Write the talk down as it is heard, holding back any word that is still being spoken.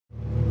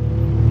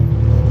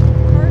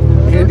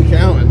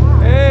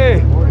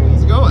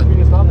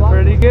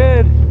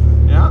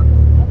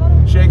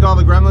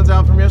gremlins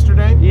out from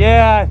yesterday?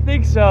 Yeah, I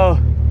think so.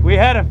 We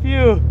had a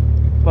few,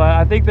 but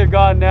I think they're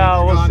gone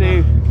now. We'll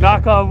see.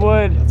 Knock on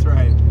wood. That's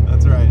right.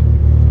 That's right.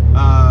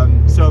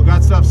 So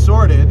got stuff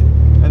sorted,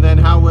 and then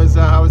how was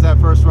that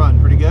first run?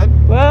 Pretty good?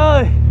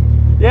 Well,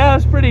 yeah, it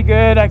was pretty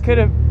good. I could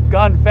have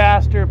gone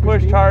faster,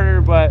 pushed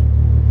harder, but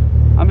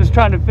I'm just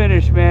trying to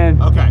finish,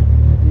 man. Okay.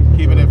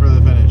 Keeping it for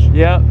the finish.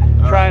 Yep.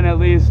 Trying at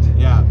least.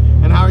 Yeah.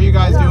 And how are you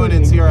guys doing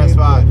in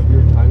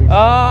CRS5?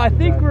 I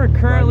think we're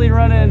currently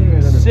running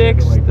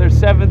 6th or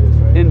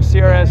 7th in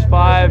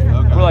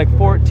CRS5. Okay. We're like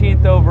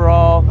 14th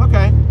overall.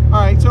 Okay. All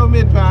right. So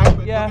mid-pack,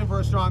 but yeah. Looking for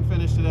a strong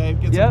finish today.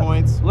 Get some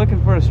points.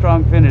 Looking for a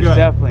strong finish, good.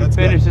 Definitely. That's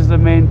finish good. is the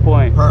main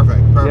point. Perfect.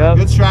 Perfect. Yep.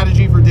 Good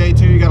strategy for day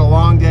 2. You got a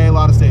long day, a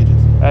lot of stages.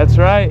 That's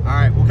right. All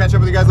right. We'll catch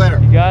up with you guys later.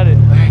 You got it.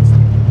 Thanks.